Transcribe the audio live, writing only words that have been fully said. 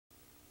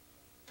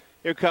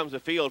Here comes the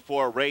field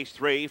for race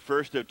 3,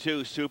 first of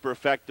 2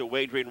 superfecta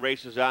wagering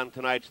races on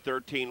tonight's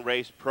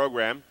 13-race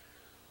program.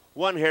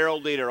 1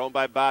 Herald Leader, owned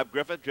by Bob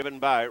Griffith, driven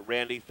by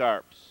Randy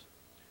Tharps.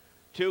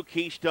 2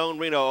 Keystone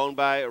Reno, owned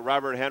by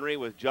Robert Henry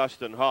with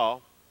Justin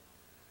Hall.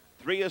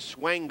 3 is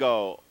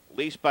Swango,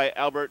 leased by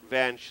Albert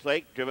Van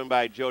Schlake, driven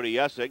by Jody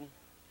Essig.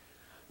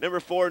 Number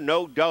 4,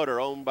 No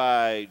Doubter, owned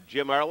by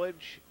Jim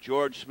Arledge,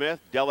 George Smith.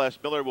 Del S.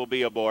 Miller will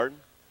be aboard.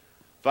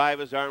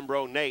 5 is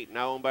Armbro Nate,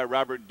 now owned by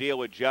Robert Deal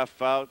with Jeff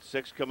Fout.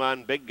 6, Come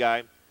On Big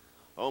Guy,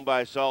 owned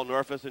by Saul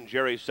Norfus and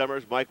Jerry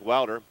Summers, Mike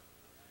Wilder.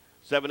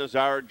 7 is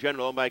Our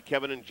General, owned by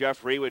Kevin and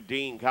Jeffrey with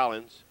Dean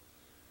Collins.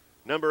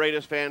 Number 8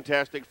 is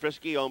Fantastic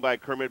Frisky, owned by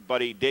Kermit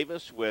Buddy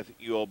Davis with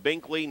Ewell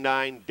Binkley.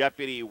 9,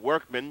 Deputy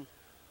Workman,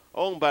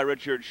 owned by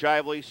Richard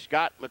Shively.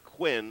 Scott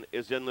McQuinn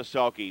is in the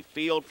sulky.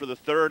 Field for the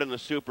third and the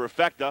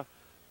superfecta.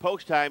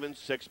 Post time in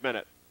 6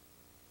 minutes.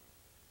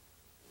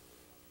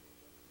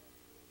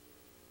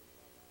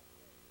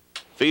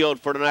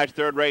 Field for tonight's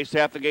third race,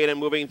 half the gate and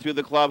moving through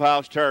the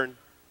clubhouse turn.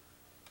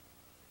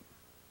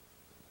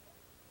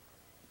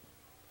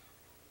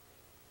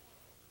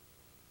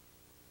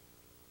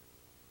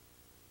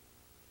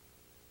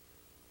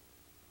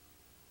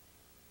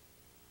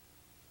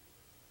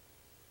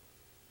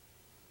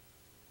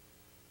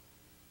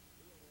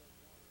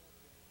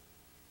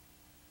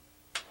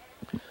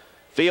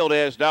 Field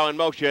is now in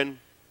motion.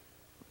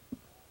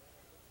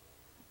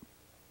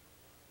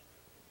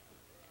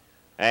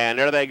 And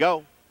there they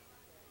go.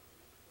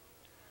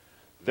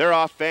 They're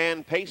off.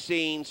 Fan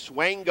Pacing,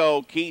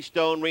 Swango,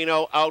 Keystone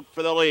Reno out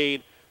for the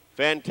lead.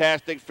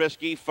 Fantastic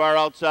Frisky far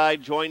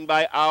outside, joined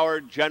by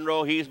Our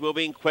General. He's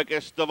moving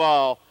quickest of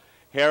all.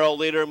 Herald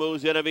Leader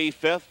moves in to be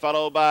 5th,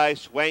 followed by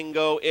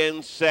Swango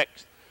in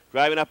 6th.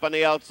 Driving up on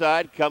the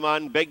outside, Come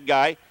On Big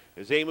Guy.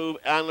 As they move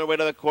on their way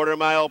to the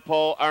quarter-mile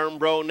pole,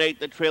 Armbro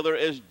Nate. The trailer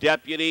is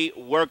Deputy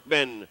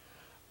Workman.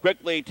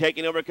 Quickly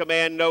taking over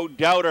command, No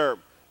Doubter.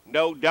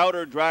 No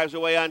Doubter drives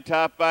away on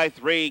top by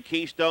 3.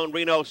 Keystone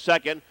Reno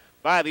second.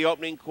 By the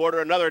opening quarter,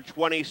 another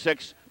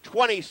 26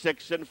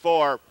 and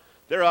 4.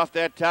 They're off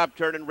that top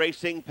turn and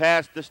racing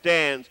past the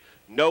stands.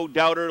 No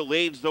Doubter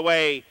leads the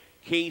way.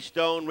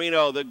 Keystone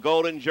Reno, the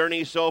Golden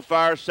Journey so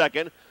far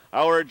second.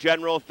 Our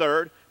General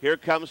third. Here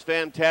comes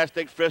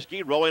Fantastic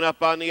Frisky rolling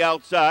up on the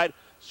outside.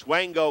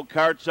 Swango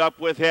carts up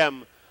with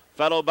him.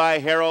 Followed by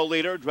Herald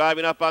Leader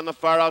driving up on the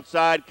far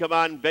outside. Come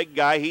On Big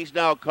Guy. He's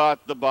now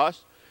caught the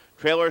bus.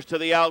 Trailers to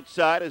the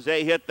outside as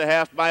they hit the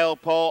half-mile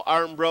pole.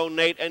 Armbro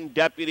Nate and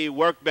Deputy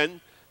Workman.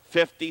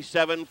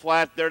 57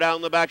 flat there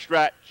down the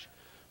backstretch.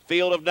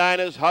 Field of 9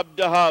 is hub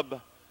to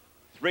hub.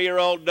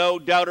 3-year-old No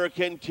Doubter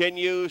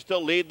continues to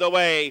lead the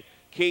way.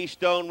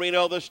 Keystone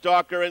Reno, the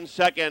stalker, in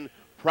second.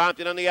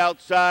 Prompting on the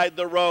outside,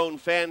 the Roan.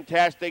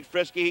 Fantastic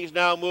Frisky. He's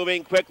now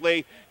moving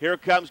quickly. Here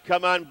comes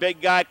Come On Big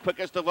Guy,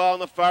 quickest of all on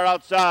the far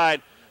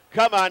outside.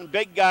 Come On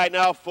Big Guy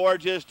now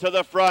forges to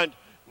the front.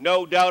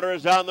 No Doubter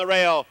is on the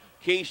rail.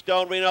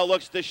 Keystone Reno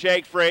looks to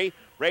shake free.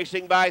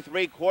 Racing by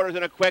 3/4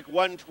 in a quick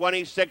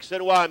 126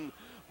 and 1.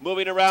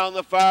 Moving around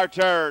the far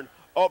turn.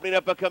 Opening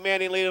up a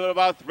commanding lead of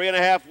about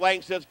 3.5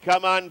 lengths. It's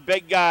Come On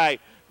Big Guy.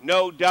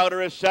 No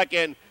Doubter is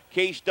second.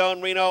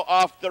 Keystone Reno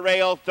off the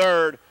rail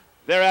third.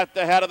 They're at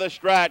the head of the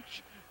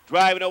stretch.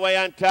 Driving away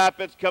on top,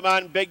 it's Come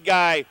On Big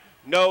Guy.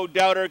 No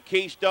Doubter,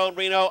 Keystone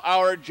Reno.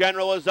 Our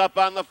General is up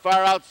on the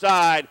far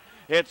outside.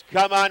 It's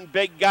Come On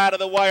Big Guy to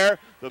the wire.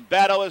 The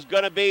battle is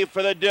going to be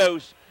for the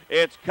deuce.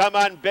 It's Come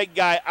On Big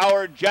Guy.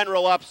 Our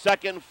General up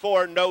second,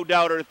 4 No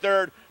Doubter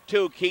third,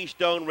 2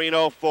 Keystone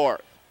Reno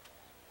fourth.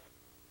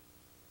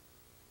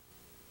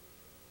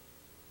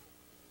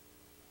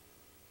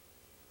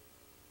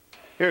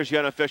 Here's the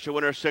unofficial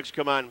winner, 6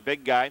 Come On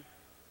Big Guy.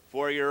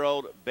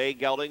 4-year-old Bay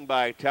Gelding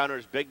by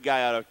Towner's Big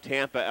Guy out of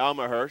Tampa,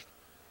 Elmhurst.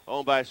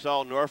 Owned by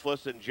Saul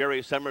Norfus and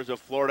Jerry Summers of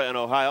Florida and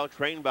Ohio.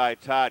 Trained by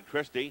Todd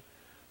Christie.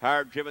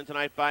 Hard driven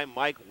tonight by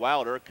Mike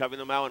Wilder. Covering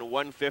them out in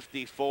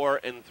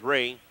 154 and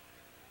 3.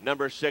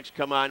 Number 6,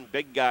 Come On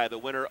Big Guy, the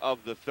winner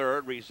of the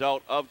third.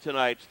 Result of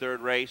tonight's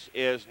third race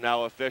is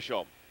now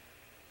official.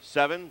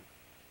 7,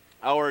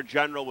 Our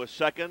General was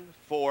second.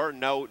 4,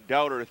 No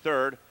Doubter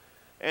third.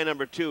 And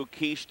number 2,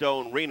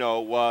 Keystone Reno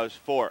was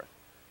fourth.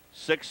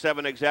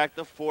 6-7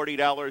 exacta,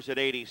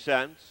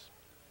 $40.80.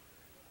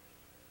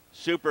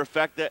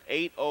 Superfecta,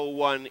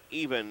 8:01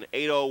 even,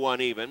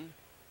 8:01 even.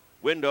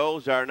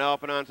 Windows are now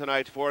up and on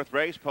tonight's fourth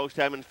race. Post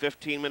time in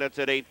 15 minutes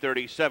at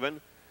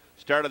 8:37.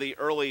 Start of the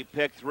early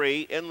pick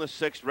 3 in the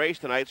 6th race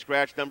tonight.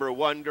 Scratch number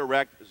 1,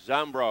 Direct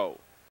Zombro.